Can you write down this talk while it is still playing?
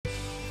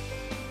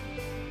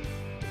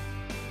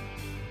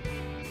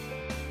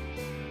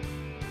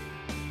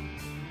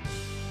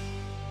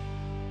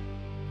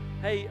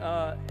Hey,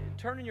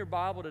 turn in your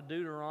Bible to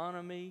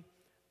Deuteronomy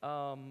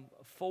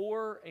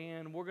 4,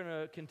 and we're going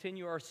to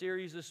continue our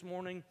series this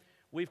morning.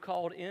 We've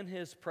called In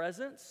His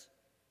Presence.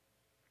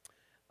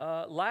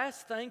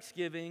 Last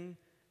Thanksgiving,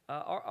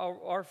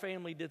 our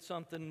family did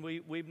something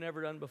we've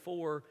never done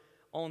before.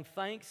 On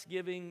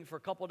Thanksgiving, for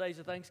a couple of days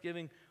of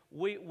Thanksgiving,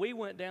 we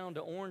went down to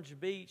Orange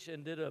Beach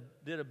and did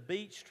a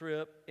beach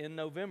trip in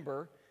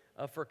November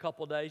for a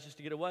couple of days just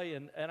to get away.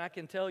 And I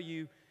can tell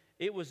you,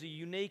 it was a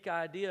unique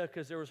idea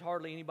because there was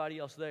hardly anybody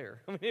else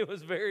there. I mean, it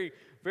was very,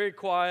 very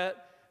quiet.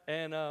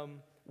 And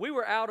we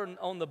were out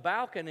on the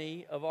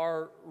balcony of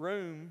our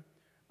room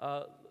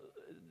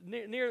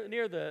near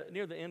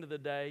the end of the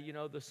day. You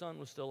know, the sun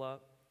was still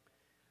up.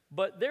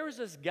 But there was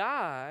this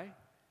guy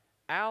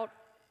out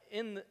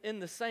in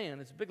the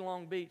sand. It's a big,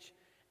 long beach.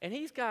 And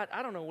he's got,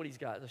 I don't know what he's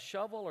got, a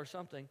shovel or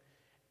something.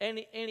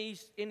 And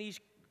he's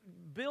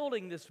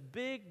building this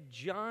big,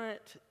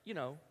 giant,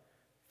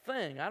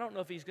 thing. I don't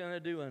know if he's going to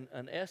do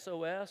an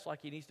SOS,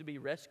 like he needs to be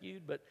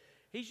rescued, but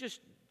he's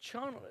just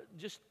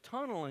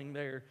tunneling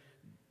there,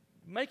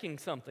 making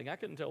something. I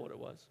couldn't tell what it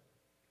was.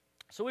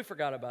 So we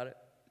forgot about it.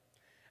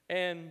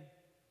 And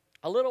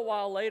a little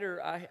while later,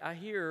 I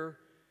hear,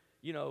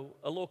 a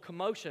little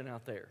commotion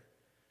out there.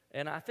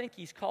 And I think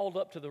he's called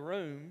up to the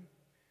room,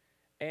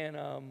 and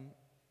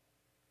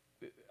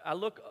I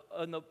look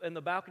in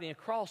the balcony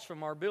across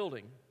from our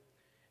building.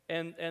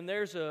 And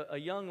there's a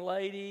young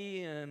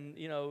lady and,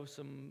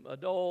 some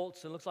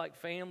adults, and it looks like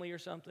family or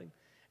something.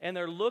 And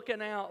they're looking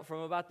out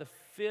from about the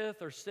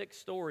 5th or 6th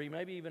story,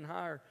 maybe even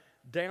higher,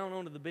 down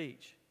onto the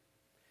beach.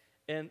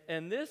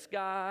 And this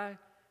guy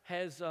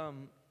has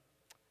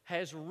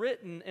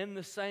written in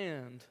the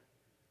sand,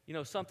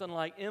 something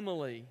like,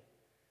 "Emily,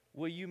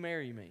 will you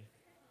marry me?"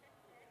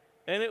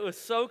 And it was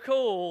so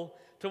cool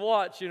to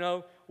watch,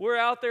 We're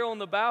out there on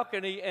the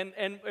balcony,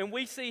 and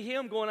we see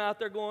him going out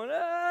there going,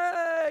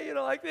 "Hey,"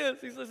 like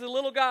this. He's this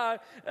little guy,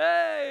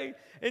 "Hey."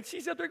 And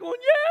she's up there going,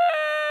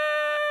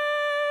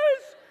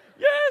 "Yes,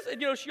 yes."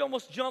 And, she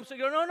almost jumps and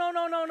goes,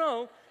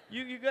 "No.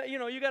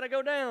 You got to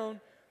go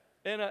down."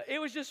 And it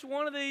was just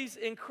one of these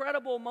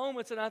incredible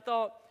moments, and I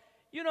thought,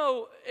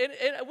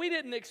 and we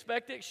didn't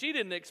expect it. She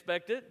didn't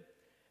expect it.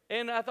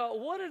 And I thought,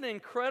 what an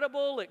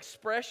incredible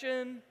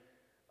expression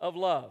of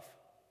love.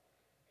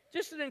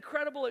 Just an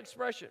incredible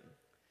expression.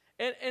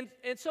 And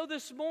so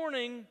this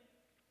morning,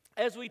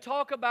 as we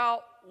talk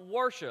about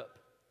worship,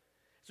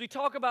 as we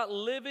talk about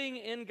living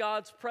in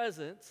God's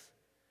presence,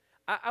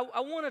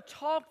 I want to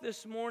talk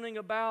this morning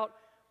about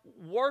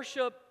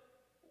worship.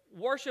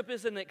 Worship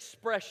is an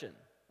expression,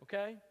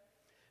 okay?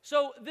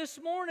 So this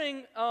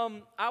morning,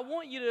 I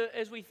want you to,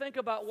 as we think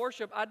about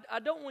worship, I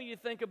don't want you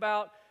to think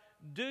about,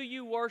 do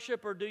you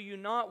worship or do you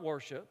not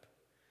worship?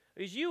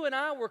 Because you and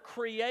I were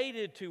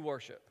created to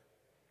worship.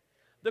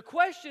 The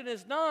question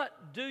is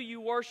not, do you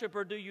worship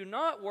or do you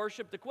not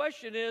worship? The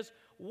question is,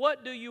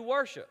 what do you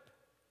worship?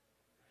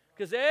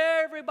 Because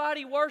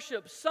everybody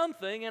worships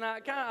something, and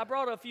I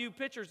brought a few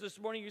pictures this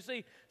morning. You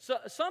see,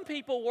 some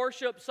people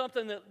worship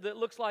something that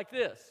looks like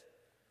this,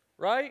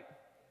 right?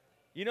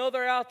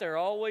 They're out there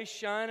always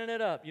shining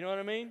it up. You know what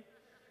I mean?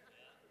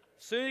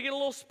 As soon as you get a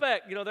little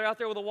speck, they're out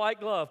there with a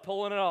white glove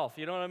pulling it off.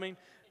 You know what I mean?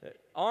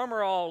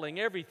 Armor-alling,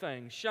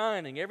 everything,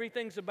 shining.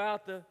 Everything's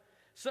about the...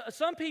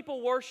 Some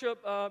people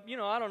worship, I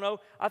don't know.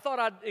 I thought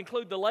I'd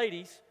include the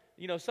ladies,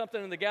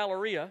 something in the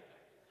Galleria.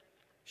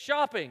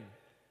 Shopping.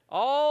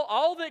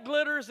 All that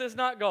glitters is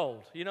not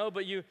gold,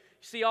 but you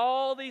see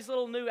all these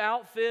little new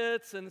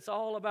outfits, and it's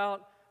all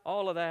about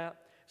all of that.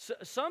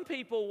 Some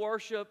people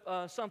worship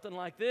something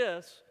like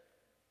this,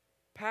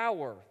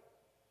 power.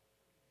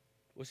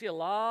 We see a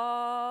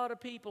lot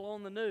of people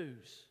on the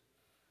news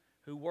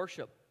who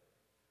worship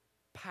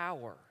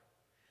power.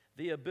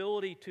 The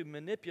ability to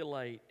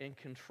manipulate and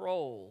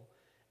control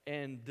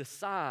and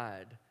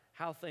decide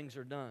how things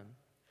are done.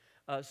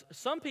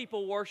 Some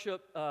people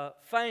worship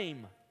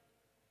fame,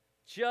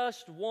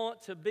 just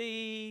want to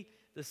be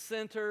the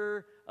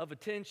center of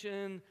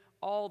attention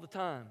all the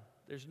time.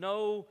 There's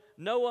no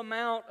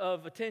amount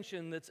of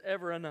attention that's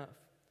ever enough.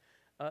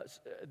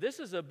 This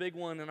is a big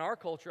one in our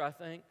culture, I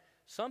think.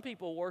 Some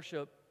people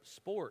worship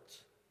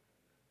sports.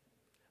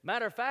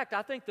 Matter of fact,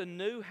 I think the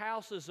new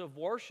houses of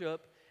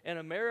worship in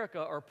America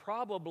are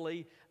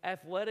probably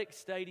athletic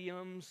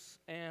stadiums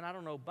and,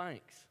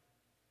 banks.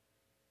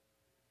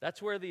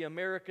 That's where the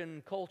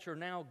American culture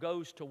now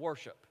goes to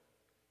worship.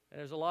 And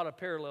there's a lot of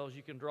parallels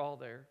you can draw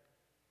there.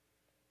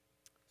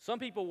 Some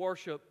people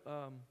worship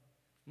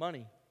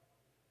money.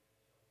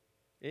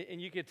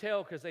 And you can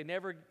tell because they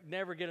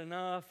never get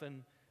enough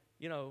and,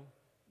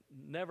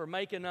 never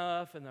make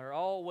enough, and they're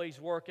always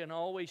working,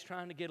 always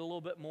trying to get a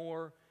little bit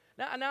more.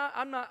 Now,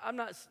 I'm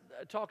not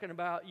talking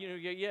about,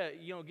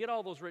 get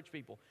all those rich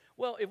people.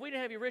 Well, if we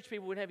didn't have any rich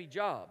people, we'd have any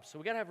jobs. So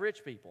we got to have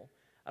rich people.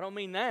 I don't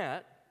mean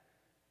that.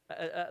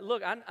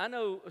 Look, I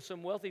know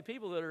some wealthy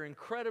people that are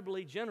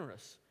incredibly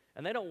generous,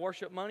 and they don't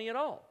worship money at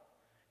all.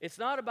 It's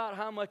not about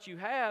how much you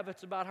have.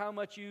 It's about how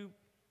much you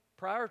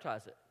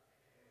prioritize it.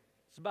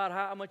 It's about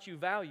how much you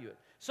value it.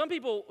 Some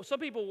people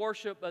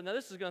worship, now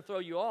this is going to throw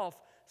you off,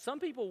 some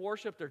people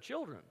worship their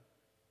children.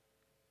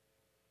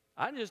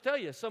 I can just tell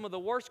you, some of the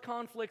worst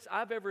conflicts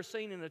I've ever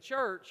seen in a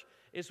church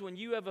is when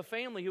you have a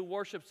family who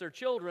worships their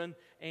children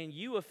and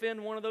you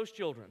offend one of those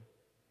children.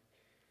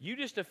 You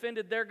just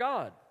offended their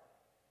God,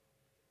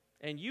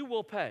 and you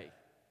will pay.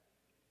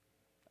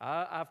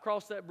 I've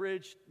crossed that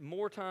bridge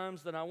more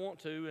times than I want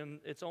to, and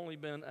it's only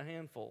been a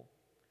handful.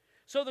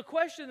 So the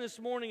question this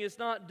morning is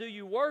not, do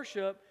you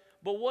worship,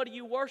 but what do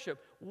you worship?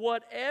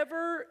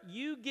 Whatever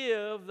you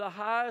give the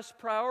highest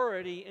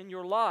priority in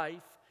your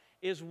life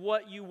is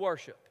what you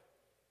worship.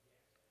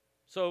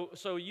 So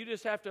you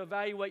just have to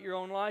evaluate your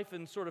own life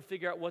and sort of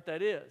figure out what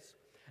that is.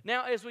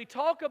 Now, as we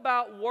talk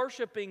about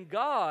worshiping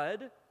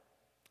God,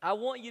 I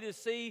want you to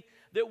see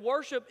that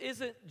worship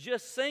isn't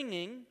just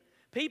singing.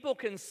 People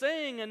can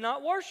sing and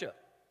not worship.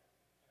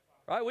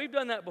 Right? We've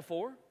done that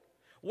before.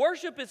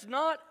 Worship is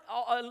not,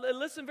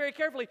 listen very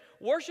carefully,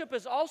 worship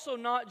is also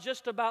not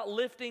just about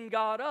lifting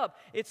God up.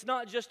 It's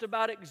not just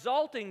about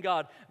exalting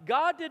God.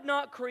 God did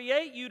not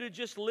create you to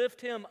just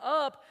lift Him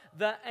up.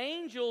 The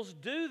angels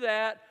do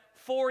that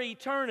for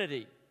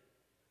eternity.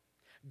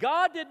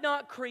 God did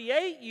not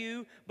create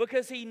you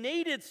because He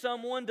needed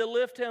someone to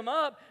lift Him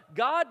up.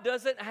 God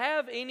doesn't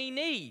have any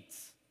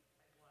needs.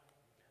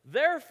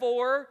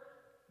 Therefore,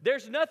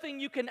 there's nothing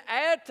you can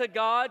add to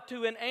God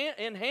to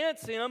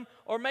enhance Him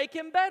or make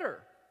Him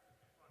better.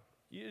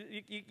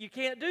 You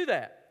can't do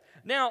that.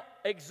 Now,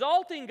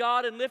 exalting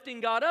God and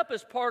lifting God up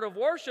is part of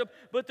worship,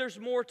 but there's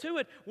more to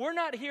it. We're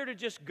not here to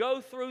just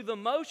go through the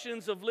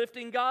motions of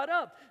lifting God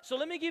up. So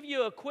let me give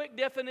you a quick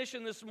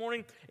definition this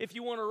morning if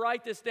you want to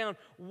write this down.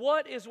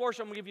 What is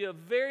worship? I'm going to give you a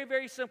very,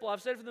 very simple.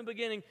 I've said from the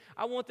beginning,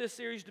 I want this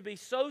series to be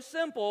so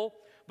simple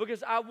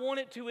because I want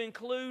it to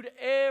include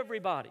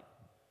everybody.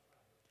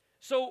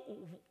 So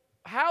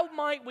how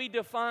might we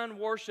define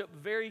worship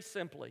very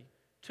simply?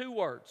 2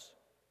 words.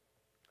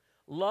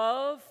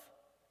 Love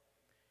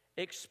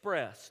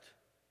expressed.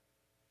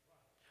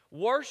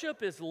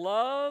 Worship is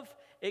love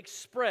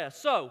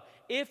expressed. So,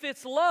 if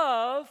it's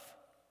love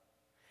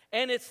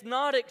and it's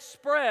not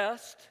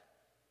expressed,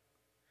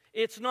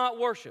 it's not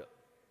worship.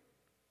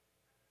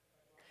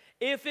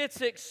 If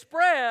it's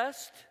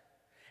expressed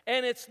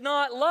and it's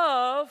not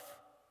love,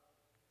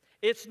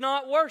 it's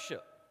not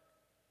worship.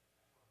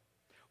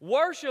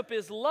 Worship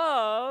is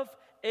love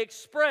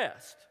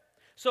expressed.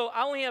 So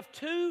I only have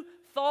 2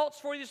 thoughts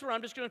for you this morning.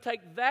 I'm just going to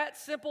take that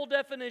simple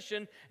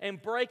definition and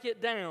break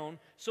it down.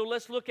 So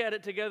let's look at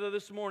it together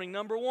this morning.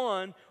 Number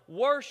 1,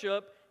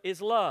 worship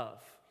is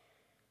love.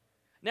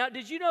 Now,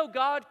 did you know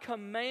God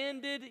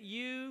commanded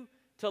you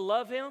to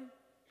love Him?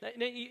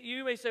 Now,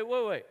 you may say,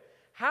 wait.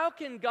 How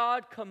can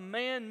God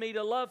command me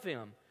to love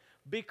Him?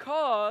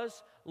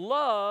 Because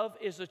love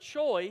is a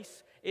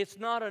choice. It's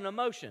not an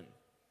emotion.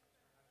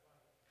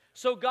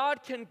 So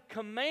God can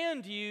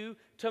command you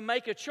to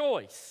make a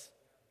choice.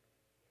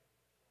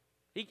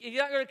 He's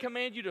not going to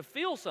command you to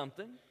feel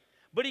something,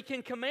 but He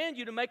can command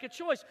you to make a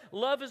choice.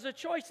 Love is a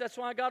choice. That's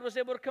why God was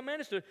able to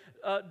command us to.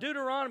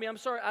 Deuteronomy,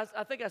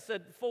 I think I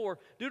said 4.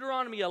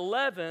 Deuteronomy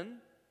 11,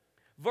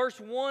 verse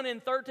 1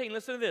 and 13.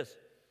 Listen to this.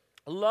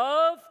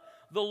 Love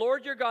the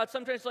Lord your God.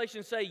 Some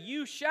translations say,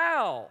 you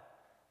shall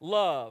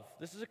love.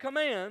 This is a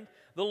command.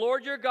 The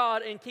Lord your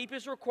God, and keep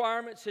His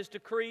requirements, His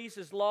decrees,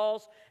 His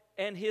laws,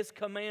 and His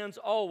commands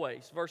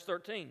always. Verse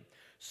 13.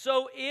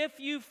 So if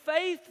you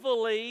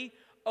faithfully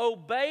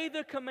obey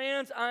the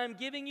commands I am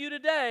giving you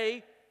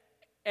today,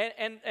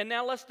 and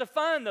now let's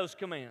define those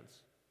commands.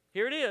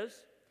 Here it is.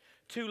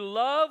 To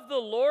love the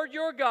Lord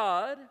your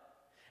God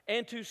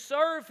and to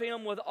serve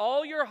Him with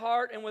all your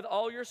heart and with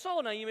all your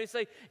soul. Now you may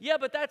say, yeah,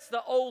 but that's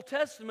the Old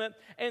Testament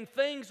and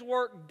things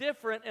work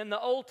different in the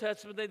Old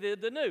Testament than they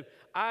did the New.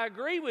 I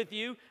agree with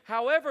you.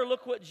 However,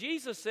 look what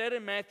Jesus said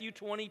in Matthew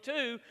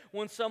 22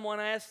 when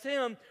someone asked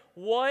Him,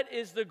 what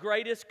is the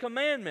greatest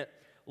commandment?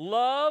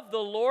 Love the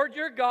Lord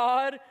your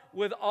God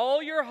with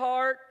all your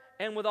heart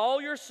and with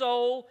all your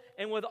soul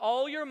and with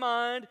all your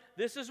mind.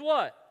 This is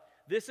what?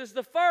 This is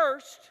the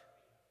first.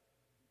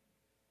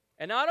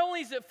 And not only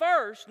is it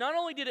first, not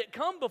only did it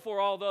come before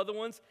all the other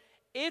ones,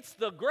 it's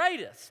the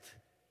greatest.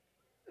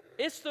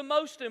 It's the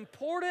most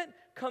important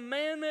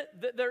commandment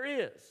that there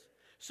is.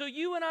 So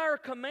you and I are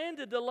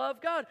commanded to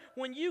love God.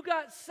 When you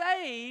got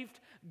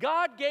saved,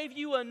 God gave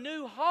you a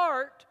new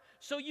heart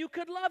so you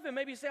could love Him.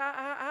 Maybe you say,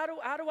 how do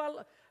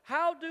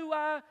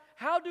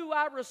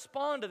I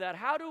respond to that?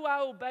 How do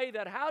I obey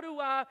that? How do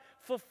I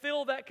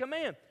fulfill that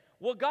command?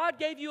 Well, God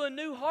gave you a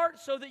new heart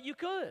so that you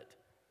could.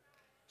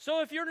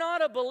 So if you're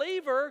not a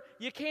believer,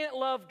 you can't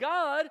love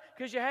God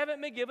because you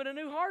haven't been given a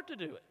new heart to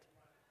do it.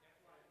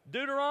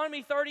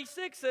 Deuteronomy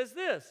 36 says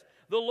this,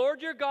 the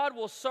Lord your God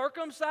will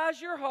circumcise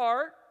your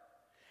heart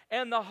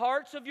and the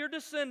hearts of your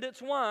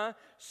descendants. Why?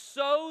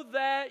 So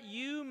that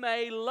you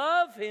may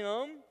love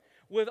Him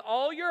with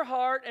all your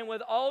heart and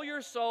with all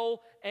your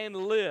soul and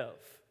live.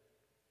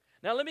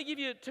 Now let me give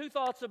you 2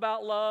 thoughts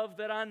about love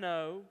that I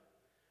know.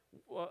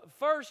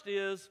 First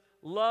is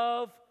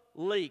love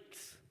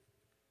leaks.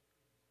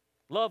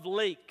 Love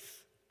leaks.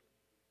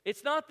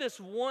 It's not this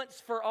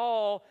once for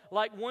all,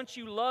 like once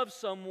you love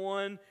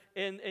someone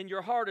and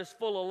your heart is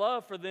full of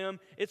love for them,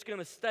 it's going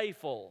to stay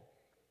full.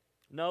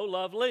 No,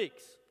 love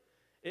leaks.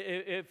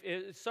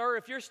 Sir,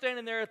 if you're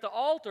standing there at the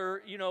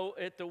altar,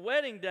 at the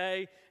wedding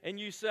day, and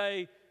you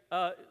say,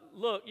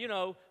 look,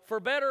 for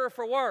better or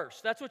for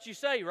worse, that's what you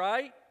say,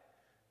 right?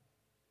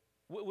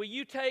 Will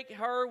you take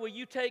her, will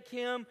you take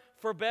him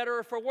for better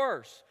or for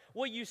worse?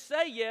 Well, you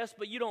say yes,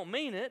 but you don't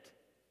mean it.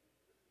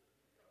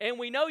 And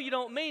we know you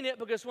don't mean it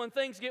because when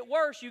things get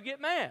worse, you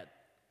get mad.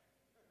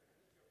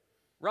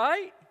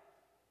 Right?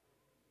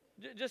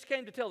 Just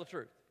came to tell the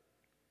truth.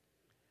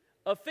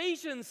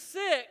 Ephesians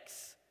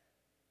 6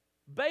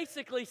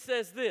 basically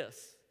says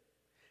this: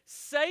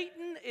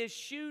 Satan is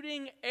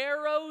shooting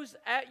arrows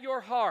at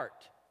your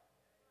heart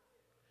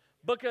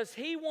because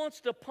he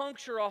wants to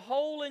puncture a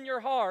hole in your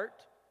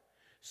heart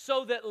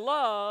so that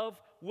love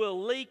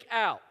will leak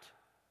out.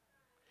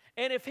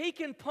 And if he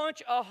can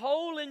punch a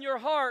hole in your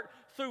heart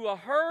through a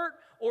hurt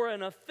or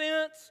an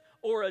offense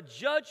or a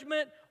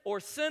judgment or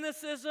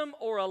cynicism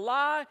or a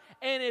lie,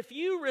 and if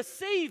you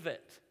receive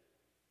it,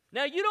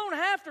 now you don't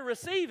have to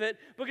receive it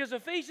because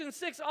Ephesians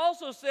 6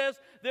 also says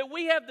that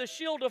we have the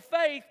shield of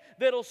faith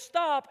that'll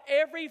stop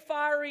every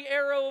fiery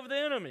arrow of the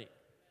enemy.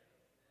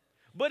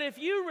 But if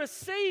you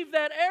receive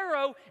that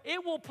arrow,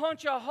 it will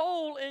punch a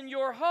hole in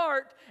your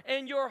heart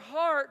and your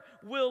heart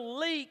will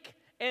leak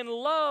and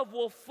love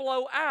will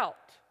flow out.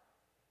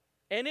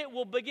 And it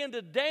will begin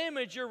to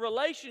damage your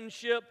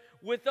relationship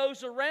with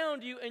those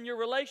around you and your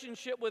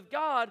relationship with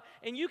God.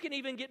 And you can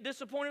even get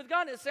disappointed with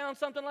God. And it sounds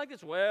something like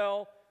this: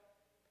 well,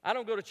 I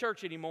don't go to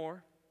church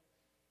anymore.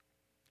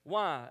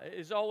 Why?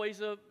 It's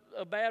always a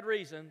bad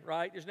reason,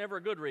 right? There's never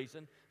a good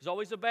reason. There's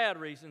always a bad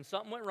reason.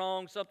 Something went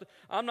wrong.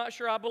 I'm not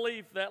sure I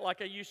believe that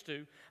like I used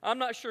to. I'm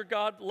not sure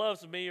God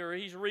loves me or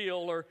He's real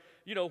or,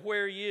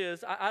 where He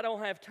is. I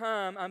don't have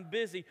time. I'm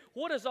busy.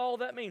 What does all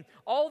that mean?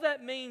 All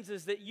that means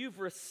is that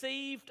you've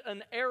received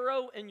an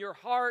arrow in your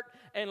heart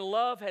and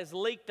love has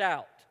leaked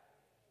out.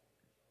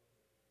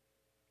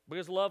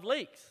 Because love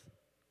leaks.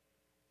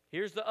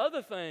 Here's the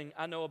other thing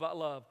I know about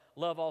love.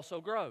 Love also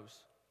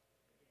grows.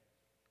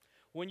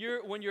 When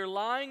you're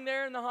lying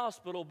there in the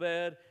hospital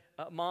bed,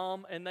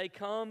 Mom, and they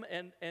come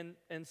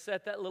and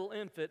set that little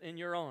infant in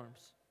your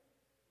arms,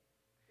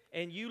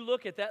 and you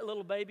look at that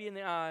little baby in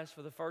the eyes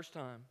for the first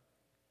time,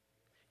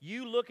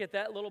 you look at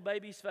that little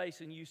baby's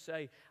face and you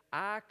say,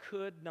 I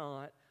could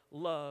not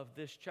love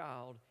this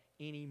child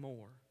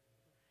anymore,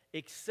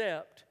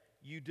 except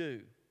you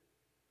do.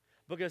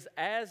 Because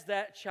as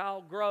that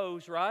child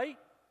grows, right?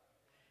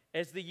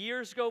 As the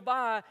years go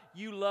by,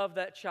 you love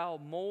that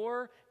child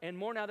more and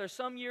more. Now, there's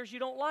some years you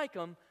don't like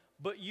them,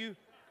 but you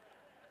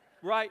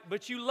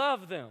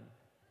love them.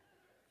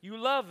 You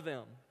love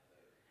them.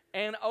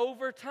 And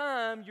over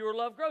time, your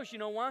love grows. You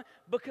know why?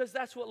 Because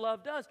that's what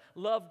love does.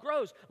 Love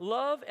grows.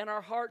 Love and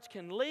our hearts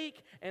can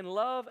leak, and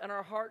love and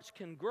our hearts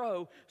can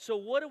grow. So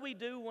what do we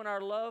do when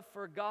our love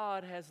for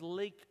God has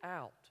leaked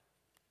out?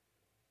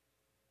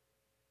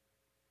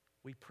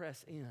 We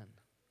press in.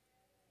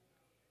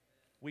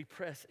 We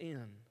press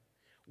in.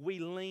 We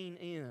lean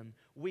in.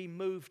 We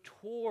move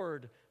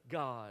toward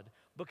God,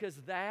 because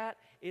that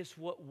is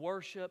what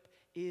worship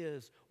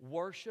is.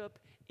 Worship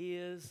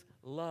is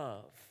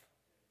love.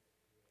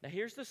 Now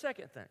here's the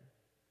second thing.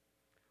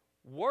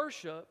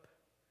 Worship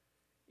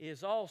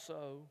is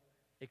also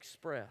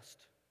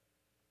expressed.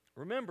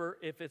 Remember,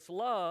 if it's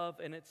love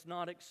and it's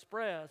not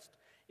expressed,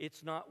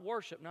 it's not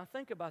worship. Now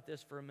think about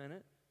this for a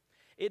minute.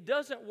 It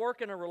doesn't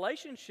work in a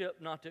relationship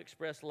not to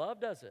express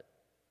love, does it?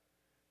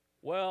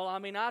 Well,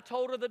 I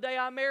told her the day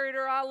I married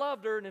her I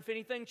loved her, and if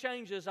anything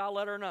changes, I'll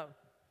let her know.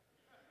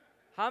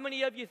 How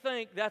many of you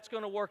think that's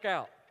going to work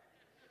out?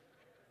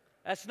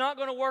 That's not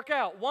going to work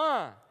out.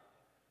 Why?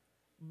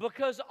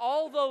 Because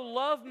although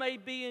love may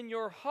be in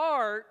your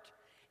heart,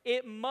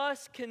 it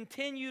must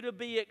continue to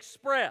be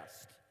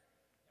expressed.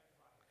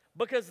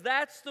 Because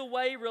that's the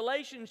way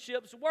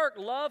relationships work.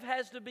 Love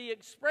has to be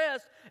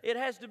expressed. It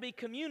has to be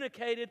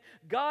communicated.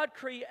 God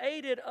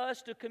created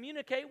us to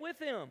communicate with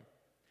Him.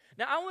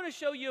 Now, I want to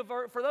show you a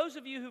verse. For those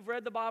of you who've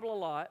read the Bible a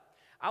lot,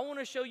 I want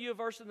to show you a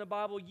verse in the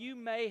Bible you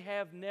may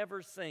have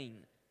never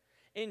seen.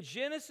 In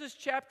Genesis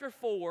chapter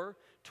 4,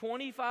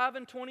 25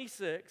 and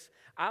 26,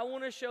 I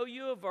want to show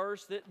you a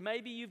verse that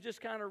maybe you've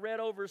just kind of read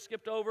over,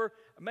 skipped over,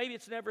 maybe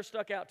it's never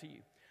stuck out to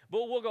you.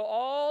 But we'll go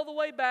all the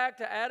way back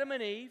to Adam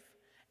and Eve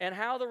and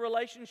how the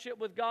relationship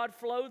with God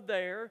flowed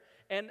there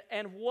and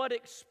what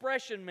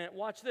expression meant.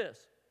 Watch this.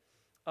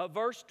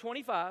 Verse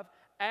 25,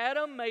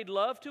 Adam made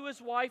love to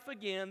his wife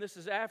again. This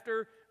is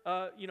after,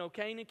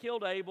 Cain had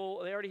killed Abel.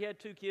 They already had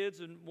 2 kids,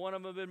 and one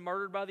of them had been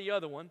murdered by the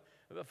other one.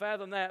 But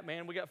fathom that,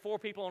 man. We got 4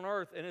 people on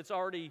earth, and it's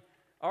already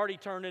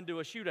turned into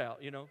a shootout,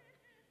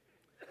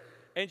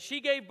 And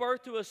she gave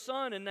birth to a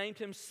son and named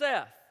him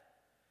Seth.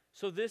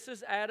 So this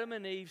is Adam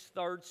and Eve's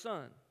 3rd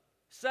son,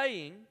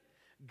 saying,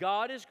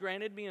 God has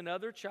granted me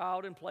another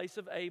child in place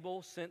of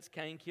Abel since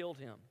Cain killed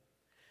him.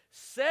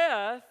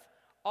 Seth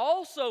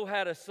also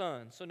had a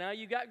son. So now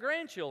you got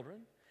grandchildren.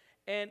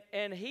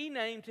 and he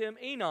named him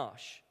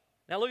Enosh.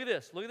 Now look at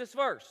this. Look at this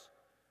verse.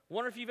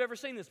 Wonder if you've ever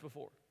seen this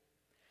before.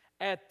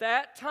 At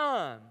that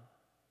time,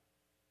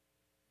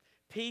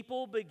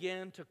 people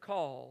began to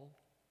call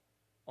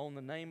on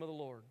the name of the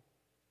Lord.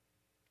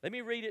 Let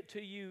me read it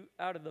to you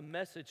out of the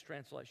Message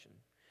translation.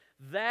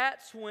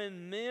 That's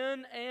when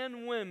men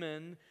and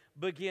women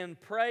begin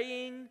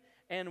praying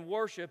and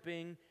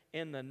worshiping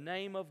in the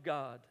name of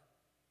God.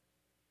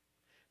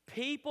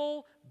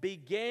 People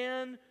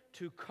began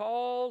to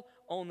call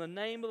on the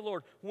name of the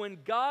Lord. When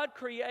God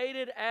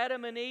created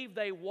Adam and Eve,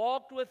 they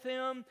walked with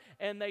Him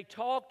and they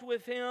talked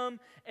with Him,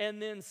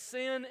 and then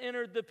sin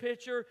entered the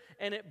picture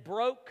and it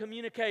broke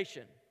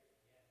communication.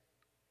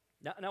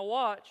 Now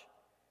watch.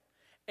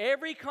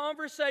 Every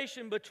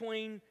conversation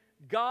between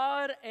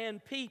God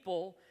and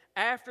people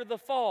after the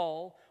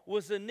fall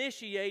was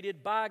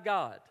initiated by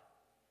God.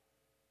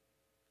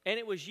 And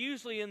it was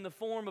usually in the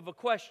form of a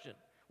question.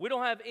 We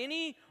don't have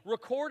any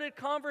recorded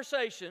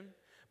conversation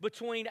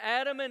between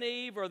Adam and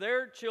Eve or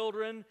their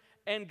children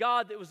and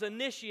God that was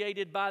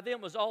initiated by them.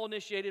 It was all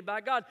initiated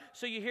by God.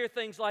 So you hear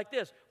things like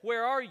this.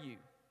 Where are you?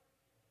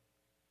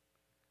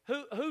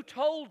 Who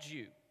told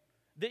you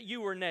that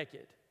you were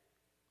naked?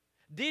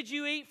 Did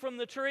you eat from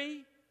the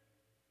tree?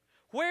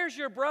 Where's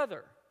your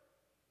brother?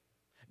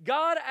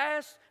 God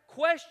asks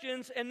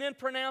questions and then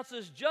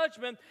pronounces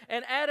judgment,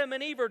 and Adam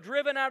and Eve are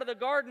driven out of the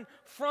garden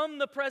from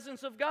the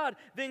presence of God.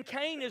 Then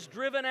Cain is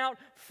driven out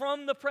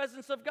from the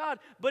presence of God.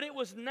 But it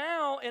was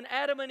now in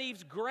Adam and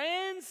Eve's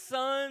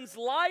grandson's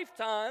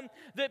lifetime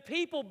that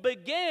people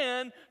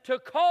began to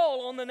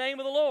call on the name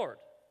of the Lord.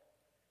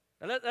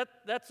 Now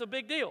that's a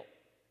big deal.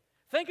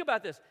 Think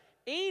about this.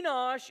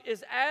 Enosh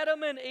is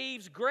Adam and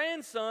Eve's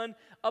grandson.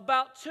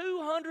 About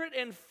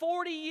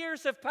 240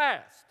 years have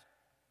passed.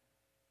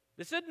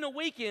 This isn't a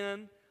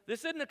weekend.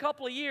 This isn't a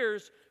couple of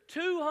years.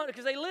 200,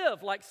 because they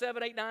live like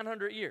 700, 800,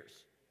 900 years.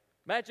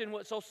 Imagine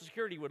what Social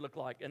Security would look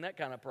like in that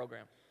kind of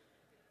program.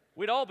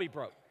 We'd all be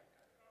broke.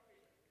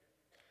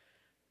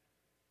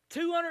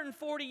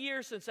 240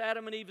 years since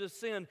Adam and Eve have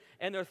sinned,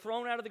 and they're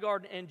thrown out of the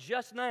garden, and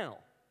just now,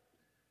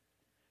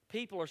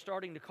 people are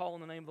starting to call on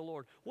the name of the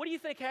Lord. What do you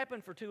think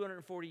happened for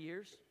 240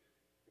 years?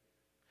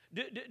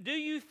 Do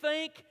you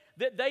think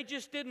that they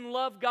just didn't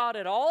love God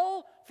at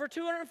all for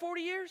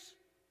 240 years?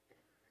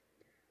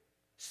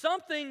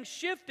 Something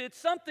shifted,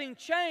 something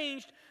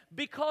changed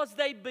because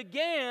they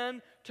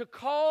began to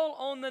call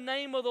on the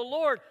name of the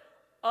Lord.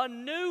 A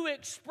new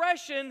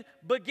expression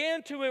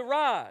began to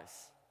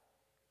arise.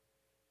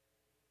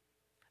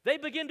 They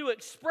begin to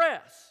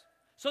express.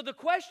 So the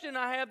question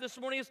I have this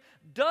morning is,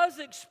 does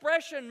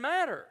expression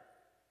matter?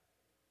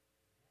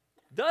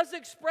 Does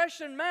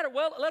expression matter?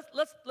 Well,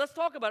 let's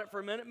talk about it for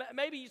a minute.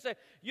 Maybe you say,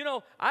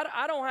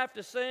 I don't have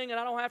to sing, and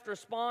I don't have to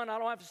respond, I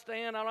don't have to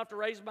stand, I don't have to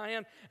raise my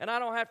hand, and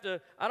I'm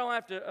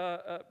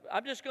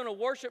just going to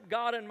worship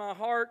God in my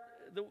heart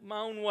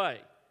my own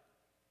way.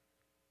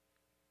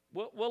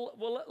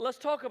 Well, let's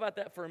talk about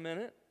that for a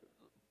minute.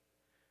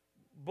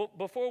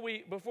 Before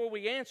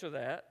we answer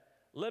that,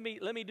 let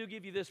me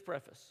give you this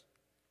preface.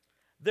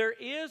 There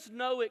is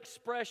no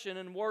expression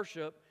in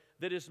worship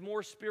that is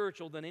more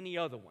spiritual than any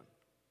other one.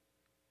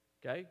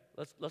 Okay,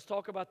 let's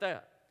talk about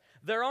that.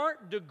 There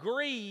aren't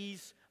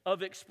degrees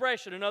of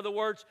expression. In other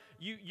words,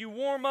 you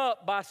warm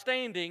up by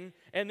standing,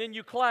 and then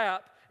you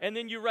clap, and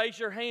then you raise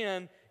your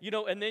hand,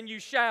 and then you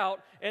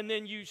shout, and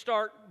then you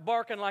start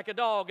barking like a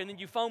dog, and then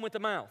you foam at the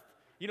mouth,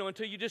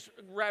 until you just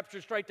rapture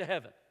straight to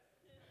heaven.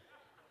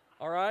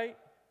 All right?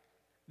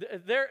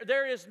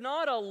 There is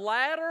not a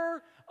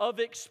ladder of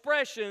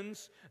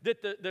expressions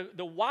that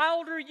the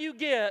wilder you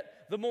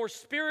get, the more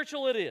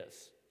spiritual it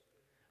is.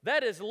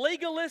 That is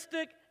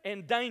legalistic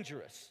and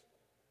dangerous,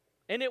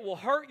 and it will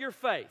hurt your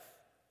faith.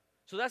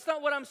 So that's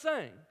not what I'm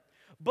saying.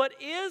 But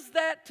is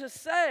that to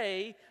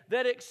say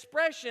that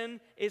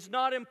expression is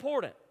not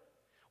important?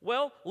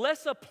 Well,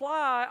 let's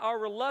apply our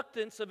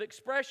reluctance of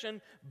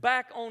expression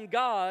back on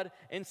God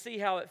and see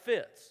how it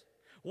fits.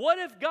 What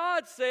if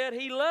God said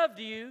He loved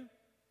you,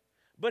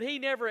 but He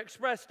never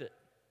expressed it?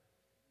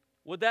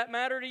 Would that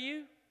matter to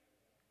you?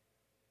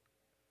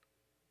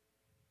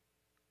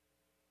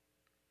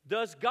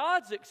 Does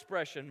God's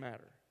expression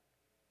matter?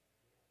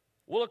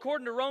 Well,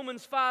 according to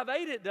Romans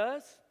 5:8, it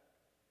does.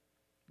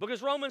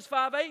 Because Romans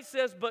 5:8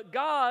 says, but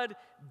God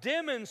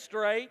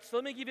demonstrates,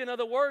 let me give you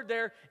another word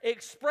there,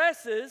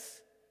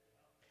 expresses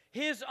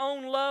His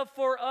own love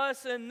for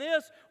us in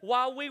this: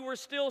 while we were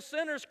still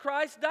sinners,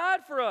 Christ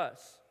died for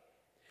us.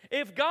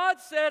 If God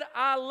said,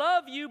 I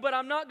love you, but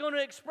I'm not going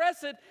to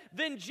express it,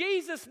 then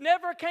Jesus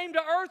never came to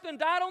earth and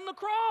died on the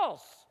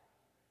cross.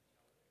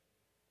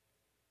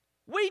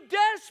 We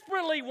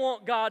desperately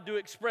want God to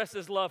express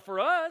His love for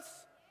us.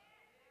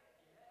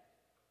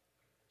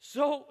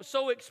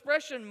 So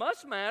expression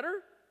must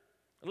matter,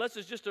 unless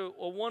it's just a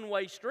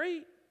one-way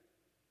street.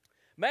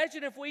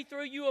 Imagine if we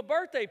threw you a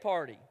birthday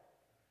party.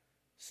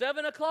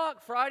 7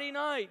 o'clock Friday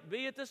night,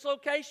 be at this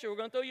location. We're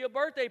going to throw you a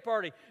birthday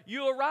party.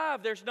 You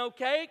arrive. There's no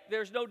cake.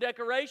 There's no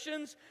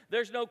decorations.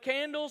 There's no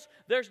candles.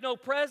 There's no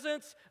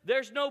presents.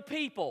 There's no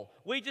people.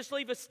 We just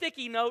leave a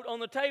sticky note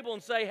on the table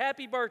and say,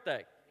 happy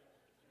birthday.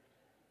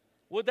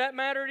 Would that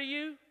matter to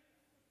you?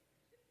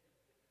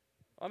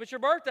 It's your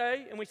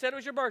birthday, and we said it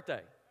was your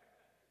birthday.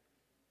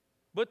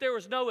 But there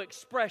was no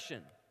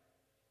expression.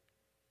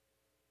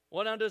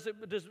 Well, now, does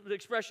the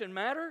expression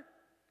matter?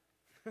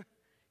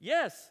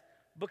 Yes,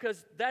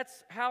 because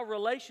that's how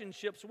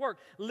relationships work.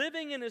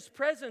 Living in His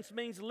presence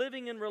means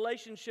living in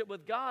relationship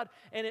with God,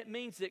 and it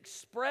means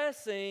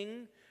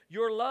expressing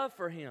your love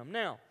for Him.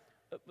 Now,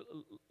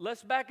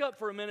 let's back up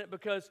for a minute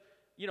because,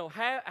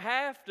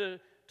 half to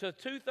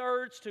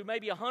two-thirds to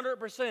maybe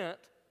 100%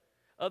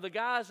 of the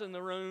guys in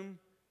the room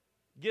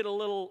get a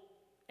little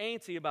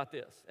antsy about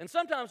this. And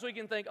sometimes we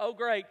can think, oh,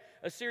 great,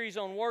 a series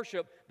on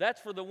worship,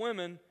 that's for the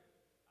women.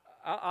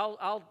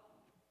 I'll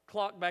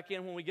clock back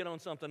in when we get on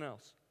something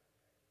else.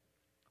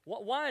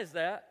 Why is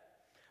that?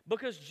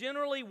 Because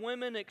generally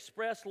women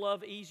express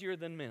love easier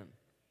than men.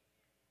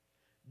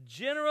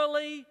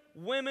 Generally,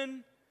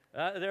 women,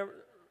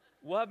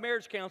 we'll have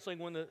marriage counseling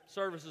when the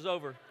service is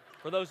over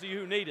for those of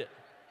you who need it.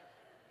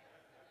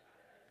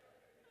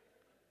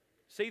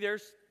 See,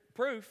 there's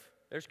proof,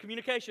 there's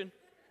communication.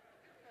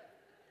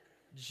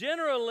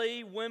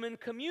 Generally, women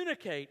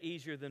communicate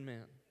easier than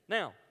men.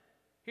 Now,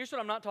 here's what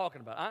I'm not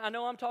talking about. I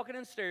know I'm talking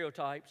in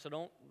stereotypes, so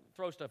don't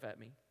throw stuff at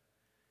me.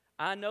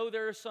 I know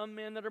there are some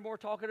men that are more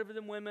talkative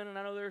than women, and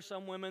I know there are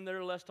some women that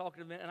are less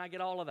talkative than men, and I get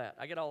all of that.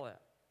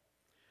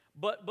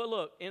 But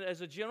look,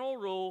 as a general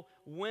rule,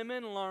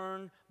 women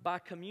learn by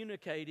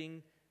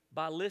communicating,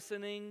 by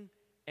listening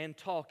and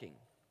talking.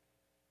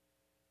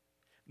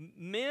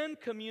 Men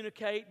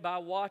communicate by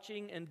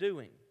watching and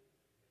doing.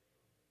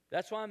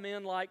 That's why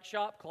men like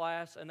shop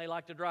class and they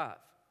like to drive.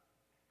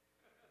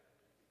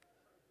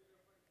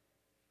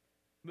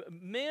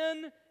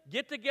 Men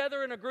get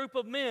together in a group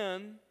of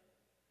men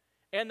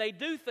and they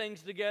do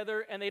things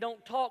together and they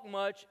don't talk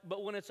much,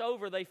 but when it's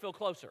over, they feel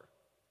closer.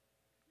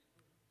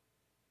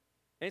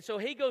 And so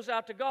he goes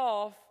out to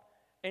golf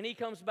and he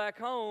comes back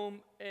home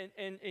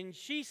and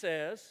she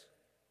says,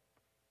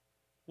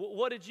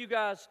 what did you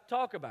guys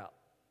talk about?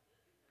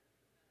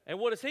 And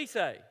what does he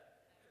say?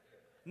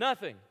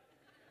 Nothing.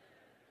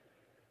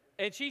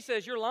 And she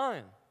says, you're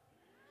lying.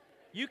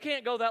 You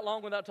can't go that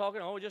long without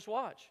talking. Oh, just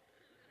watch.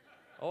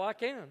 Oh, I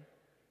can.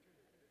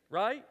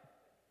 Right?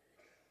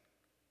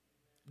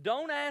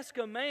 Don't ask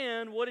a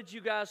man, what did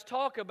you guys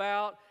talk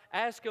about?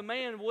 Ask a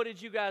man, what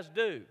did you guys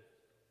do?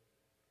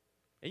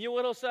 And you know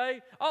what he'll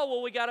say? Oh,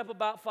 well, we got up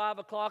about 5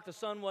 o'clock. The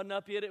sun wasn't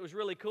up yet. It was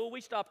really cool.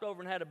 We stopped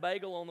over and had a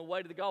bagel on the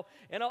way to the golf.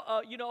 And,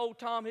 old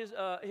Tom,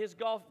 his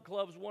golf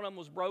clubs, one of them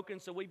was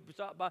broken, so we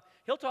stopped by.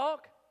 He'll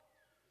talk.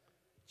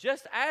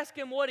 Just ask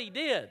him what he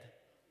did.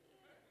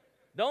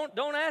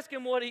 Don't ask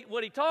him what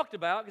he talked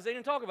about because they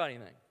didn't talk about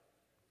anything.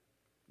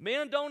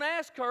 Men, don't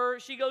ask her.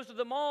 She goes to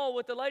the mall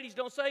with the ladies.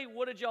 Don't say,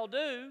 what did y'all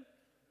do?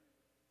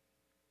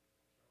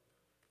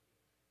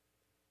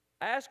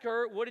 Ask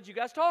her, what did you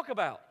guys talk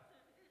about?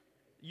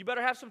 You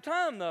better have some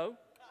time, though,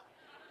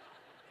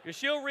 because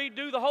she'll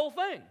redo the whole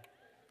thing.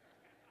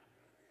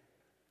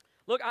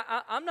 Look,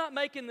 I'm not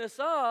making this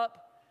up.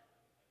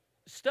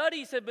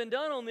 Studies have been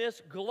done on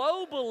this.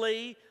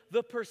 Globally,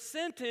 the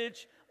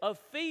percentage of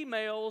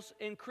females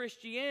in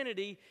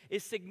Christianity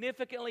is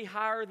significantly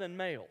higher than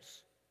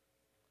males.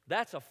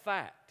 That's a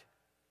fact.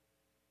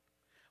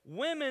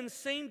 Women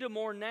seem to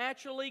more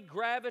naturally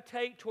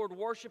gravitate toward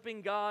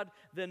worshiping God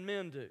than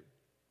men do.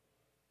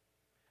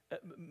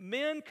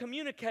 Men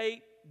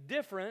communicate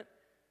different,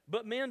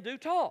 but men do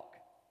talk.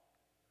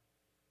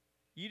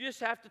 You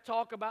just have to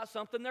talk about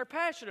something they're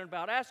passionate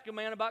about. Ask a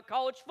man about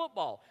college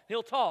football.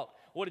 He'll talk.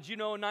 What did you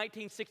know in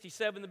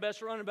 1967 the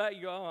best running back?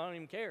 You go, oh, I don't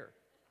even care.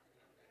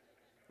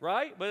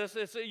 Right? But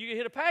you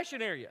hit a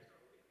passion area.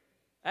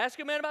 Ask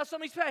a man about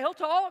something he's passionate. He'll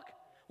talk.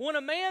 When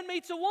a man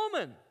meets a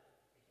woman,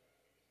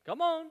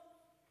 come on,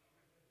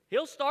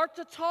 he'll start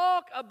to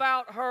talk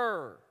about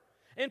her.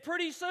 And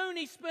pretty soon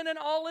he's spending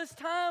all his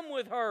time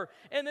with her.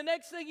 And the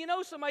next thing you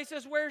know, somebody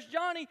says, where's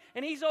Johnny?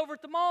 And he's over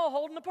at the mall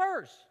holding a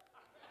purse.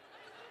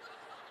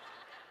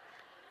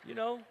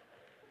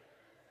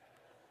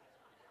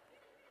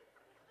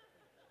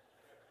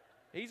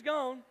 He's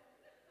gone.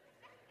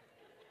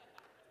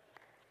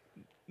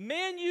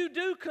 Men, you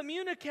do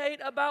communicate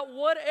about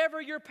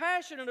whatever you're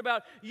passionate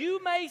about. You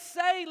may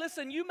say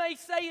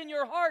in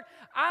your heart,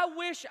 I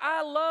wish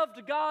I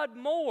loved God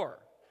more.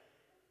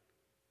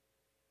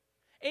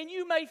 And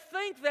you may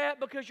think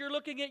that because you're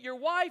looking at your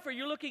wife or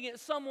you're looking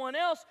at someone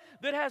else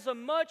that has a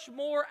much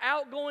more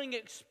outgoing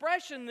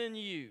expression than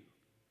you.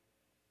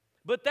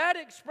 But that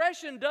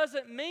expression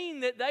doesn't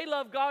mean that they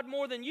love God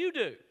more than you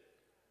do.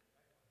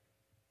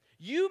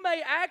 You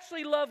may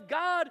actually love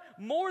God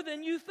more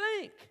than you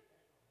think.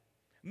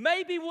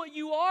 Maybe what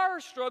you are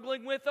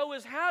struggling with, though,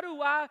 is how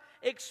do I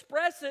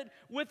express it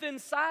with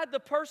inside the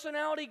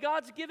personality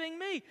God's giving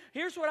me?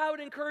 Here's what I would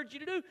encourage you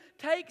to do.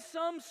 Take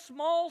some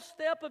small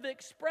step of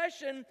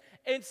expression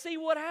and see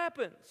what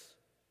happens.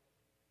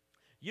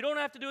 You don't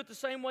have to do it the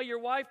same way your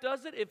wife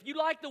does it. If you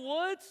like the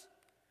woods,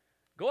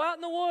 go out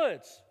in the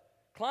woods.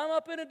 Climb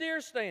up in a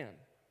deer stand.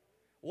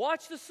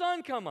 Watch the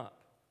sun come up.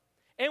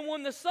 And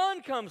when the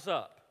sun comes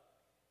up,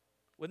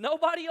 with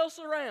nobody else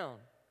around,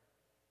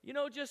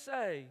 just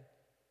say,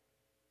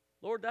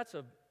 Lord, that's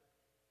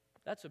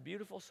a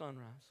beautiful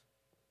sunrise.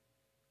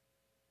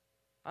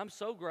 I'm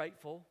so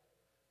grateful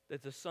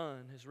that the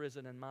sun has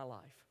risen in my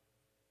life.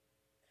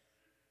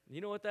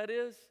 You know what that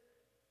is?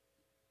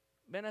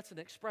 Man, that's an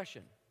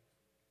expression.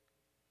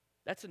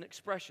 That's an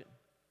expression.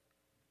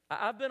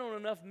 I've been on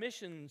enough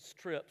missions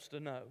trips to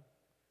know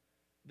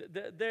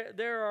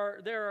there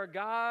are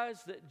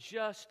guys that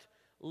just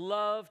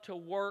love to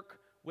work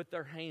with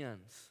their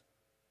hands.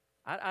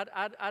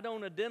 I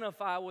don't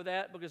identify with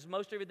that because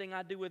most everything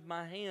I do with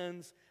my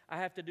hands, I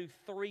have to do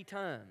 3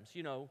 times.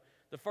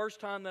 The first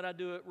time that I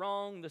do it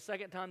wrong, the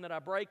second time that I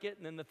break it,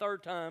 and then the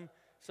third time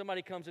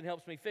somebody comes and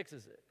helps me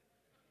fixes it.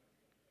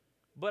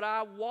 But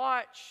I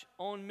watch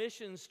on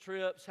missions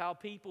trips how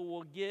people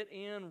will get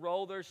in,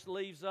 roll their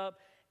sleeves up,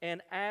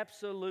 and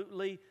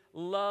absolutely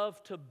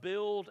love to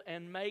build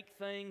and make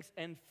things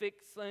and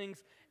fix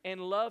things and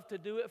love to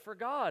do it for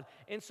God.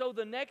 And so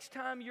the next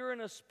time you're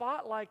in a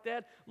spot like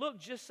that, look,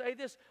 just say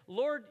this,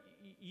 Lord,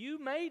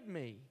 you made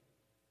me.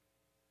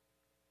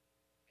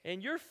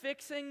 And you're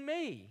fixing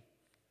me.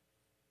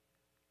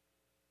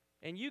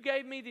 And you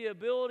gave me the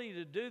ability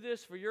to do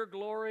this for your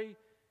glory.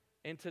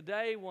 And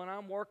today, when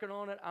I'm working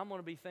on it, I'm going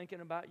to be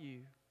thinking about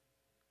you.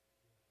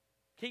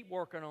 Keep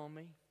working on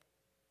me.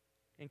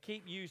 And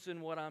keep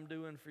using what I'm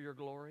doing for your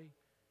glory.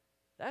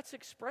 That's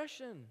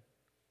expression.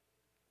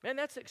 Man,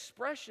 that's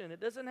expression.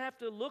 It doesn't have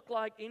to look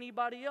like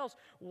anybody else.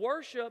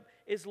 Worship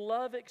is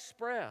love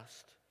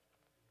expressed.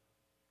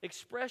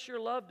 Express your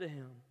love to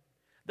Him.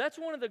 That's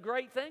one of the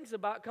great things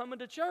about coming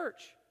to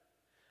church.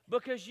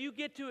 Because you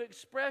get to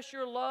express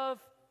your love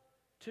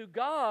to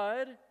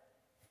God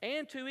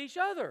and to each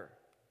other.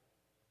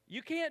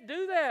 You can't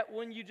do that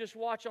when you just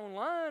watch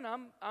online.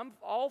 I'm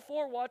all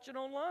for watching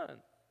online.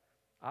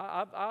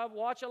 I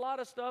watch a lot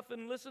of stuff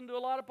and listen to a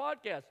lot of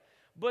podcasts.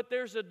 But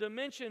there's a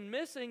dimension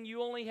missing.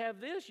 You only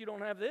have this. You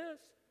don't have this.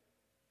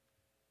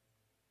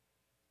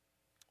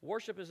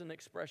 Worship is an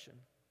expression.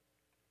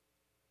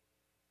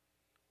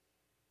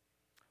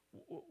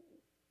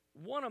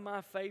 One of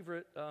my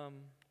favorite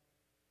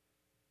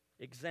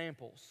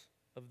examples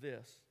of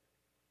this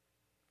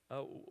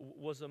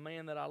was a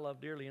man that I love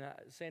dearly. And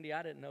Sandy,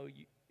 I didn't know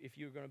if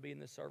you were going to be in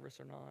this service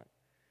or not.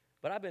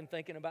 But I've been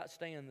thinking about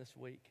staying this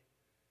week.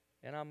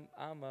 And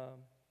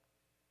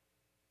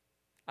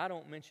I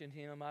don't mention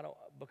him.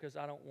 Because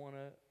I don't want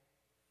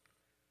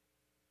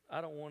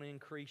to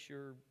increase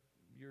your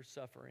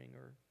suffering.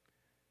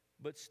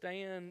 But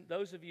Stan,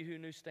 those of you who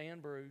knew Stan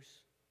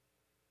Bruce,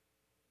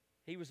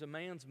 he was a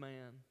man's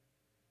man,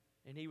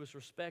 and he was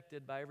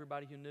respected by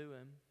everybody who knew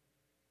him.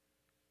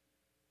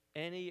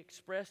 And he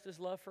expressed his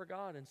love for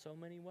God in so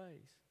many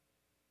ways.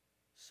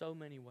 So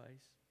many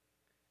ways.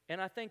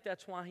 And I think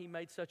that's why he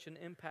made such an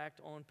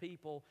impact on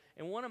people.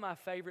 And one of my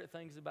favorite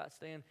things about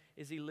Stan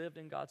is he lived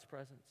in God's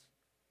presence.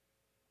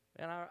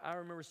 And I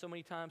remember so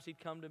many times he'd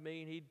come to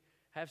me and he'd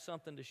have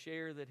something to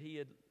share that he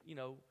had,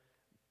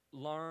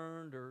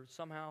 learned, or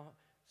somehow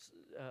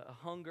a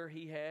hunger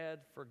he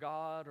had for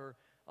God, or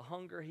a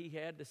hunger he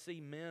had to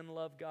see men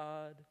love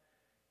God.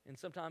 And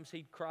sometimes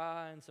he'd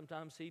cry, and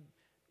sometimes he'd,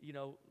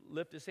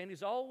 lift his hand.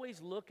 He's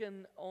always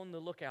looking on the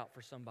lookout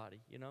for somebody,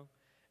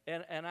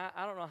 And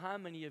I don't know how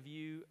many of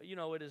you,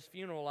 at his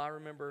funeral, I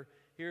remember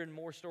hearing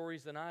more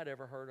stories than I'd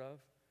ever heard of.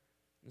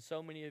 And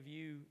so many of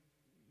you,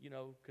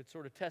 could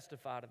sort of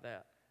testify to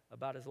that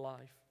about his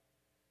life.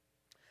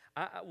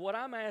 What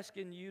I'm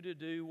asking you to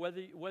do,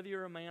 whether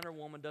you're a man or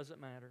woman, doesn't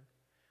matter.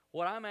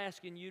 What I'm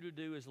asking you to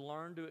do is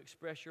learn to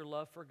express your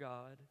love for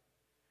God,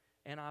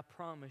 and I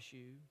promise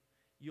you,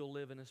 you'll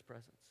live in His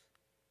presence.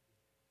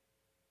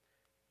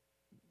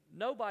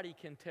 Nobody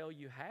can tell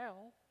you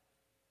how.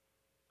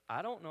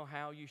 I don't know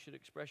how you should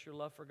express your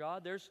love for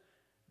God. There's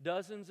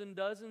dozens and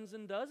dozens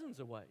and dozens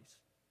of ways.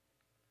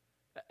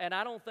 And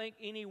I don't think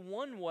any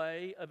one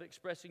way of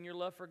expressing your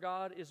love for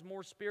God is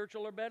more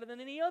spiritual or better than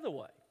any other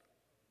way.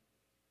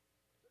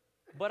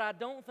 But I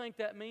don't think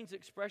that means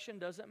expression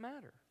doesn't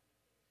matter.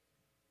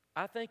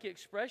 I think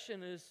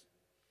expression is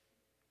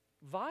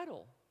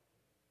vital.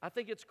 I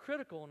think it's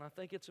critical, and I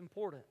think it's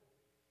important.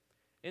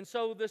 And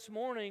so this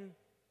morning,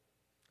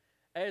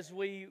 as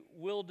we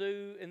will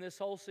do in this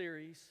whole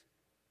series,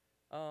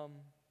 we're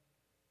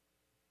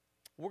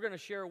going to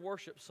share a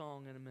worship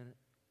song in a minute.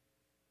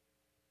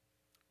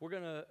 We're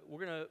gonna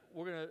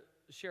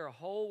share a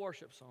whole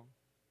worship song.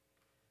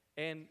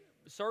 And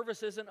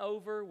service isn't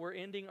over. We're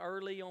ending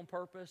early on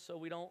purpose, so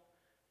we don't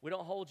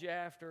hold you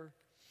after.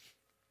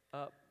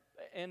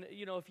 And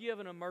if you have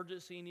an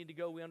emergency, you need to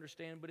go, we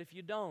understand. But if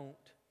you don't,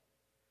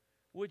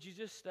 would you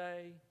just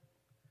stay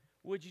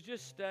would you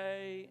just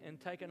stay and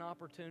take an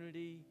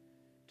opportunity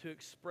to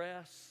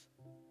express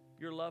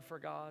your love for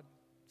God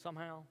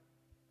somehow?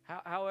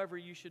 However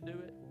you should do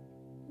it.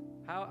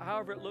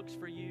 However it looks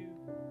for you.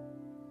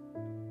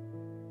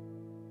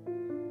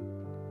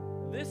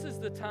 This is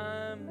the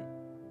time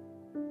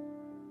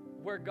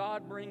where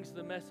God brings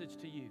the message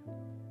to you.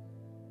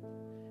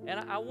 And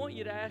I want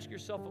you to ask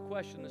yourself a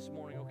question this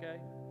morning, okay?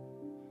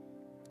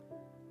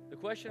 The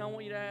question I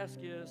want you to ask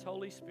is,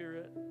 Holy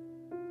Spirit,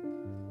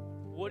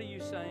 what are you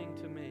saying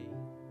to me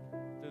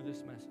through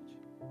this message?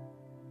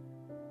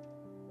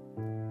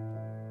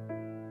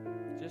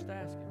 Just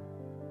ask Him.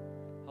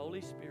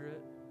 Holy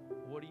Spirit,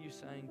 what are you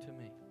saying to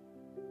me?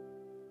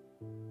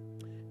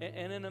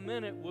 And in a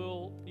minute,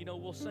 we'll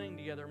sing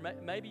together.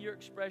 Maybe your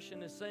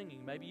expression is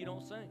singing. Maybe you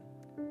don't sing.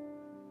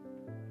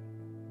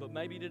 But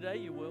maybe today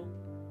you will.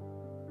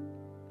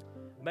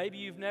 Maybe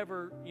you've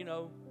never,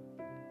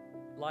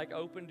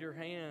 opened your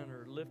hand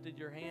or lifted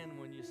your hand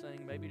when you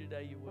sing. Maybe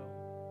today you will.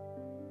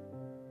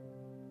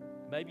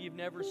 Maybe you've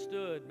never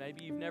stood.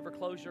 Maybe you've never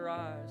closed your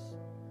eyes.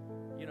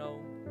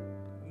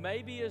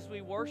 Maybe as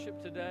we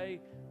worship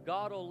today,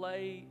 God will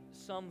lay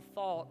some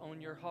thought on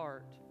your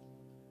heart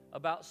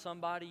about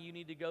somebody you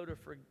need to go to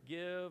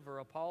forgive or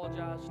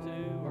apologize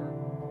to,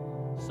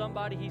 or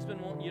somebody He's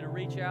been wanting you to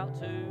reach out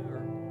to,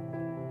 or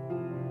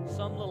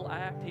some little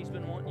act He's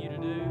been wanting you to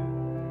do.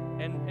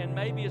 And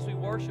maybe as we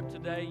worship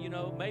today,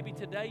 maybe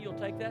today you'll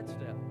take that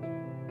step.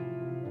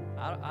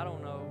 I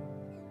don't know.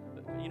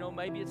 But,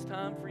 maybe it's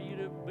time for you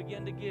to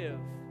begin to give.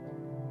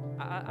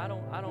 I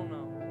don't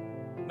know.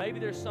 Maybe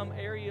there's some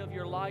area of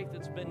your life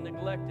that's been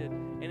neglected,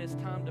 and it's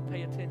time to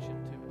pay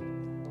attention to it.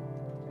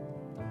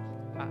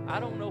 I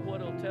don't know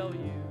what it'll tell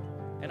you,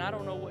 and I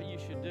don't know what you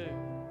should do.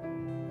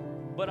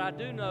 But I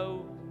do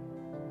know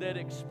that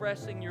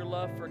expressing your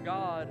love for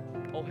God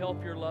will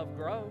help your love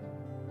grow.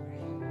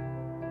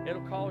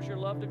 It'll cause your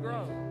love to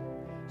grow.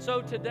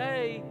 So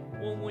today,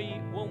 when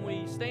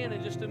we stand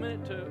in just a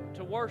minute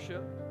to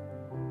worship,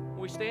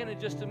 we stand in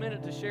just a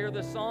minute to share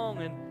this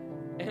song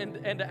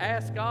and to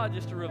ask God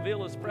just to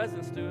reveal His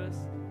presence to us.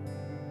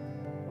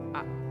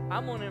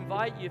 I'm going to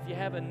invite you, if you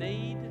have a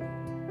need,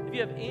 if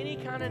you have any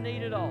kind of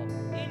need at all,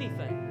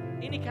 anything,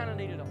 any kind of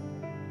need at all.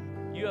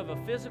 You have a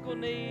physical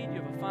need,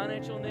 you have a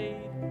financial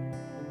need,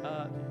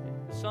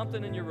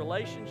 something in your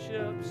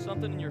relationship,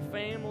 something in your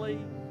family,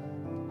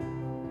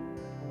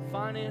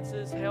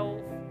 finances,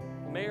 health,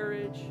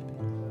 marriage.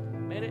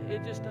 Man,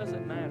 it just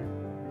doesn't matter.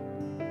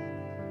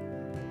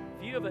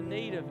 If you have a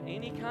need of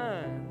any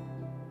kind,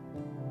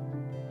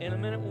 in a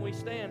minute when we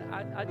stand,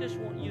 I just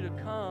want you to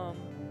come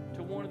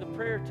to one of the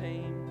prayer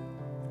team,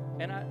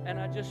 and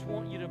I just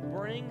want you to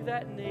bring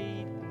that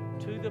need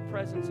to the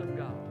presence of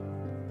God.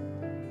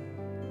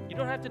 You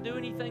don't have to do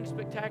anything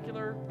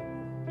spectacular.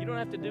 You don't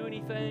have to do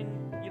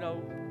anything, you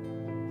don't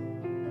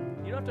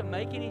have to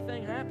make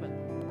anything happen.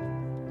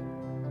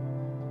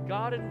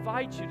 God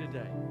invites you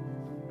today.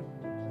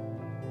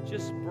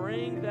 Just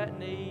bring that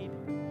need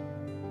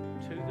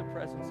to the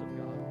presence of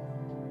God.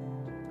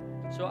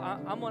 So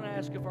I'm going to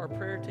ask if our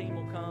prayer team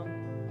will come.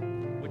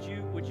 Would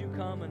you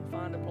come and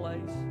find a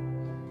place?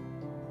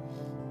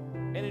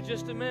 And in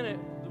just a minute,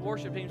 the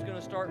worship team's going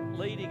to start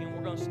leading, and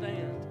we're going to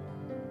stand.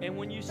 And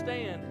when you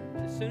stand,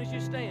 as soon as you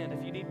stand,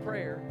 if you need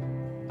prayer,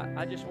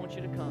 I just want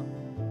you to come.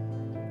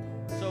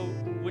 So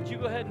would you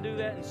go ahead and do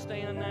that and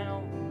stand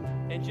now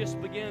and just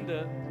begin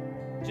to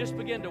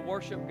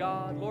worship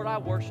God. Lord, I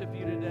worship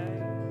you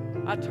today.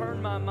 I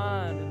turn my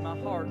mind and my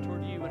heart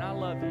toward you, and I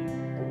love you.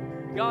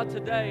 God,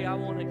 today I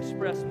want to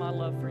express my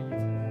love for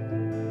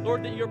you.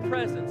 Lord, that your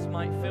presence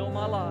might fill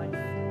my life,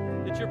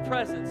 that your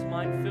presence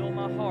might fill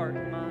my heart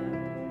and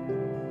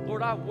mind.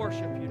 Lord, I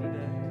worship you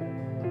today.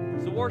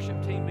 As the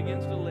worship team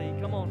begins to lead,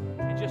 come on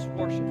and just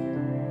worship.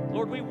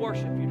 Lord, we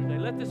worship you today.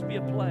 Let this be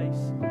a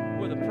place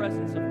where the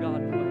presence of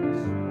God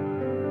dwells.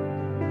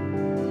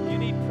 If you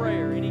need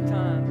prayer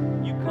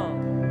anytime, you come.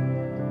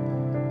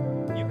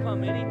 You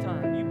come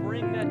anytime. You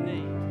bring that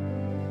need.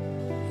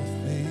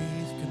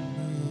 Faith can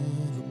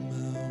move the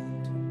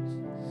mountains.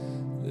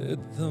 Let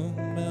the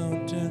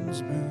mountains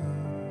move.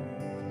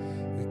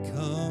 We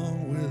come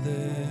with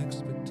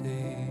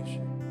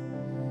expectation,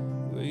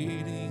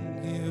 waiting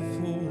here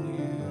for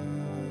you.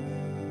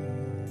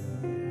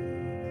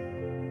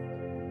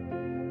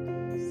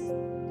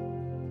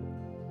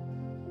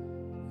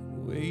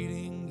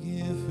 Waiting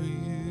here for you.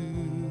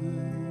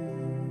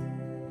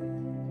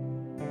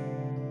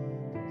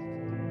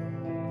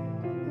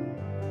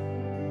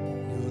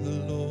 You're the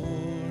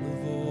Lord of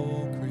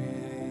all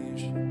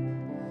creation.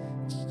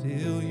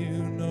 Still you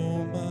know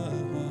my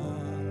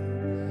heart.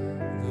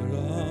 The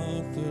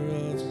author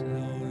of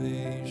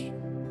salvation.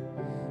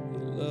 You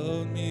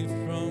loved me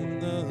from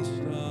the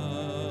start.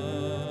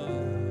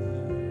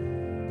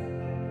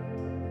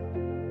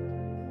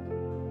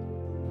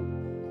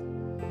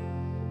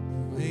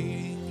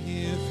 Waiting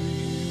here for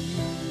you,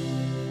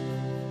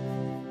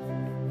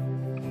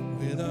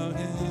 with our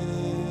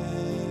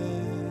hands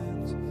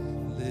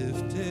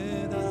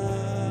lifted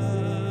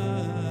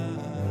high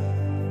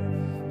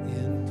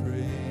in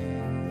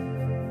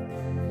praise.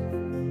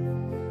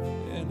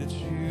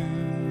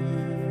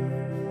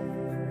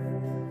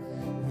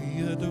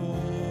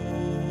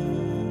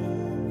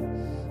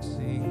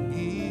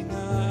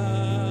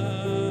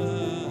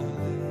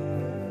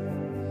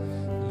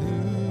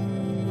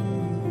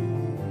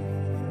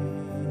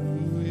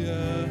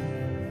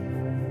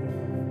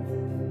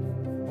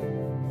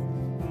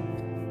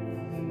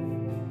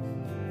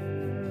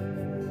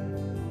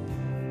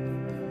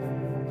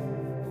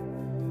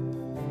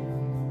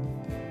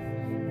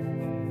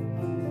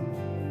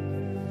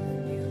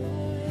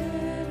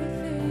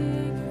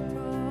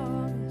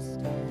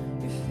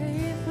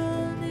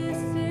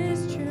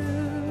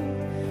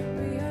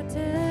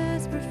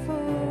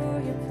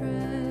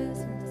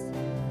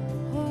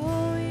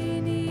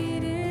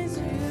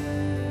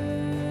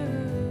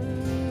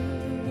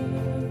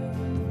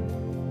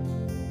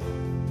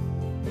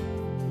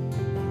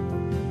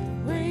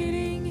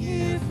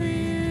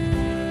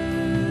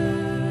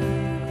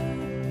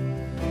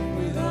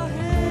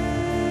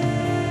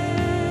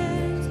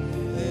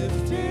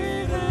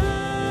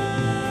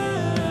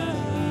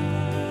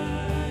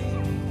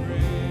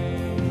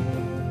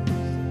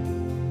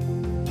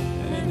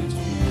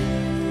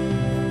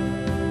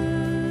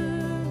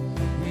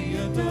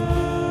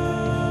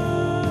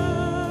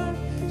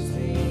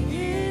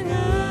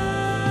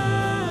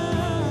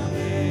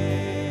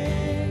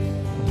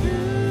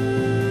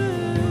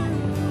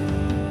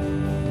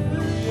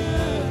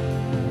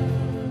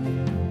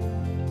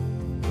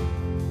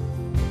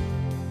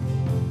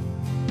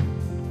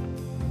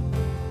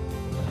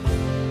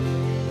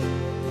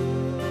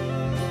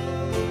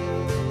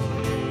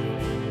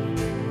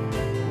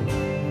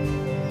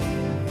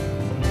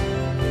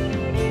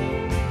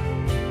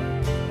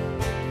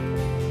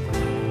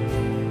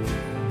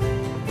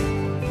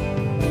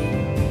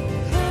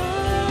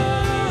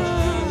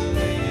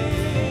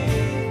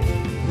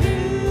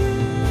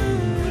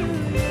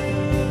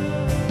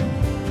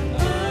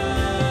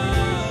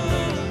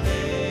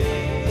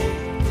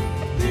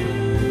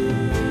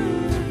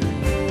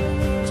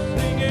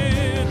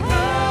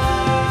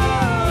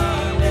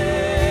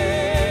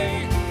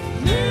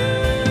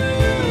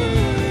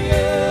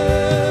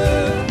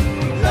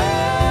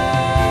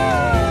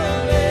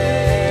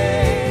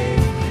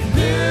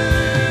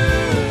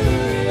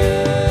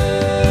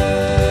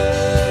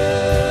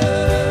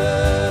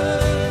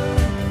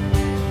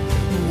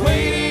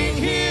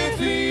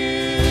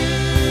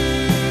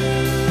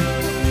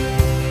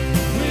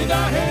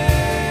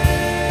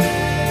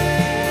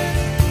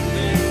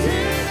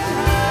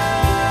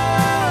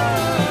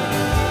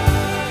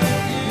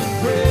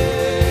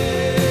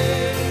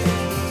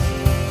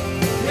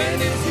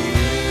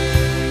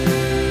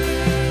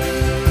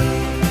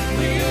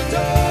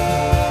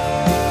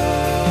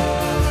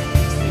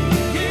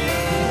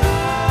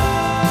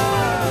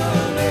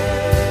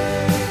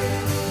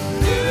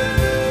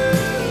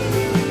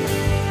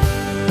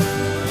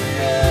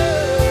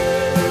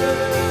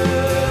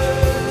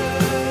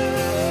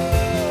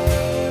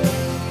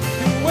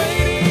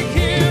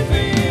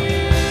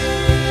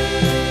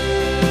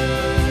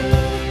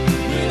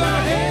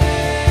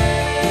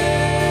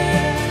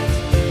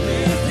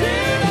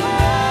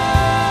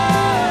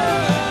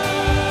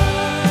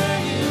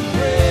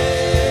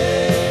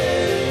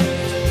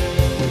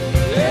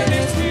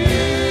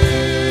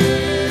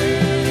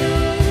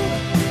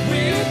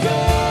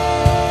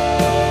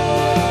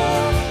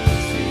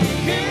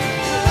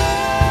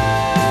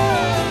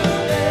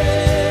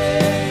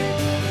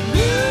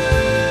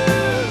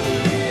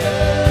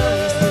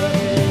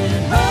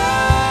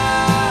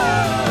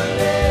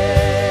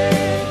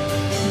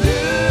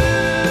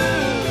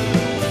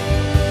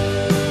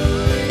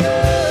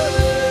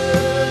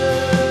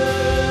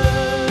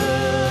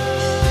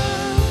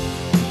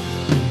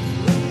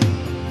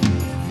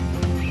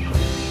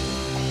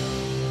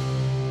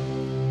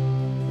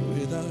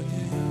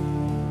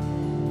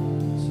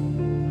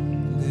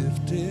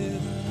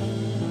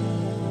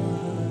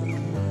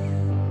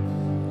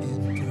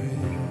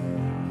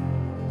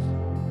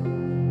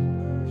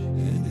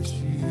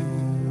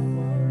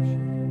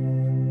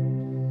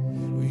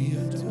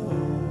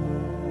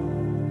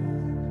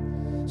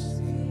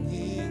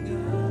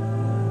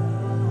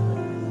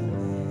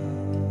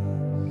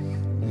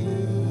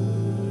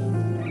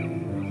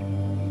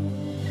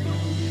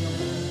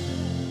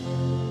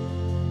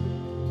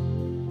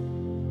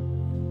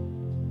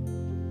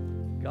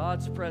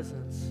 God's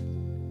presence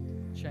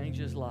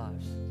changes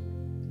lives.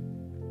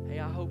 Hey,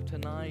 I hope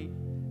tonight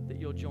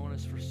that you'll join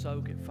us for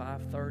Soak at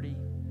 5:30.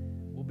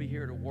 We'll be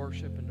here to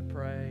worship and to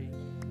pray.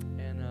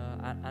 And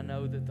I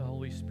know that the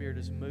Holy Spirit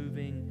is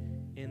moving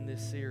in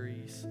this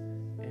series.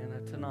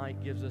 And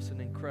tonight gives us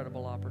an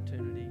incredible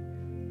opportunity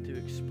to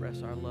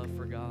express our love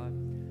for God.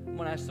 I'm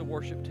going to ask the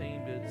worship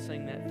team to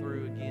sing that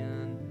through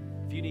again.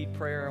 If you need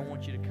prayer, I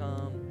want you to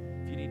come.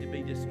 If you need to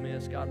be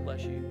dismissed, God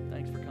bless you.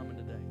 Thanks for coming tonight.